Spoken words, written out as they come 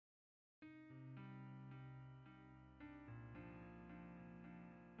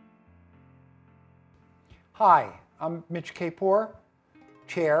Hi, I'm Mitch Kapor,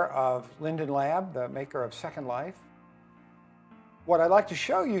 chair of Linden Lab, the maker of Second Life. What I'd like to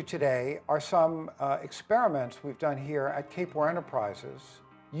show you today are some experiments we've done here at Kapor Enterprises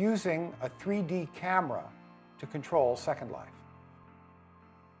using a 3D camera to control Second Life.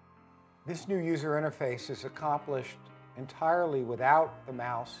 This new user interface is accomplished entirely without the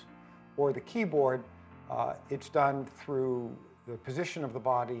mouse or the keyboard. It's done through the position of the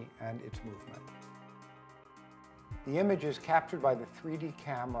body and its movement. The images captured by the 3D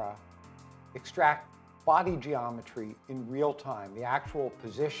camera extract body geometry in real time, the actual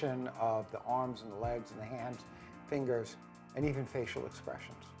position of the arms and the legs and the hands, fingers, and even facial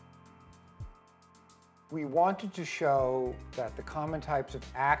expressions. We wanted to show that the common types of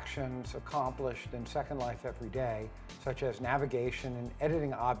actions accomplished in Second Life every day, such as navigation and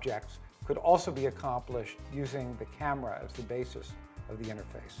editing objects, could also be accomplished using the camera as the basis of the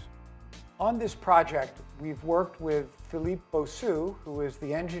interface. On this project, we've worked with Philippe Bossut, who is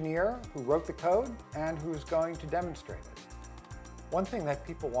the engineer who wrote the code and who's going to demonstrate it. One thing that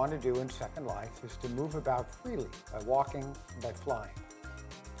people want to do in Second Life is to move about freely by walking and by flying.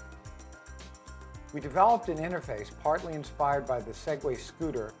 We developed an interface partly inspired by the Segway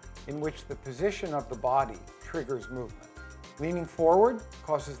scooter in which the position of the body triggers movement. Leaning forward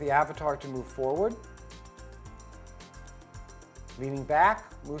causes the avatar to move forward. Leaning back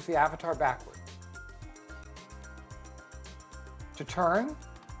moves the avatar backward. To turn,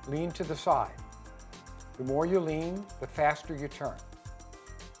 lean to the side. The more you lean, the faster you turn.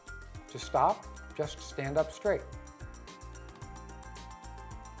 To stop, just stand up straight.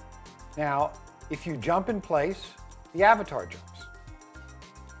 Now, if you jump in place, the avatar jumps.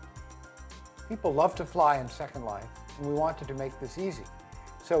 People love to fly in Second Life, and we wanted to make this easy.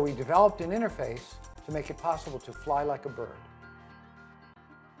 So we developed an interface to make it possible to fly like a bird.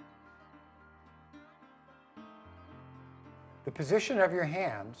 The position of your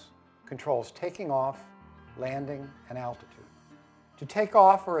hands controls taking off, landing, and altitude. To take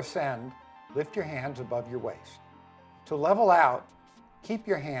off or ascend, lift your hands above your waist. To level out, keep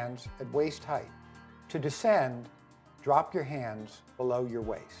your hands at waist height. To descend, drop your hands below your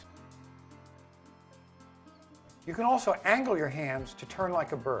waist. You can also angle your hands to turn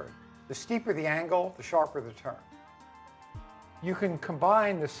like a bird. The steeper the angle, the sharper the turn. You can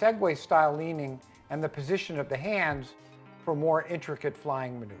combine the Segway style leaning and the position of the hands for more intricate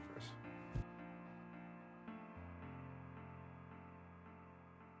flying maneuvers.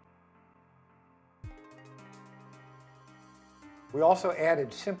 We also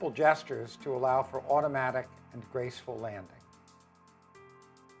added simple gestures to allow for automatic and graceful landing.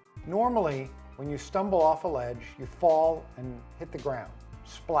 Normally, when you stumble off a ledge, you fall and hit the ground,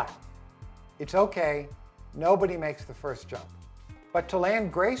 splat. It's okay, nobody makes the first jump. But to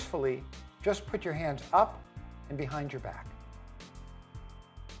land gracefully, just put your hands up and behind your back.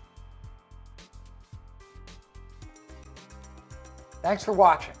 Thanks for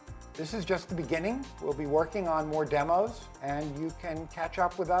watching. This is just the beginning. We'll be working on more demos, and you can catch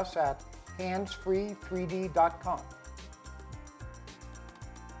up with us at handsfree3d.com.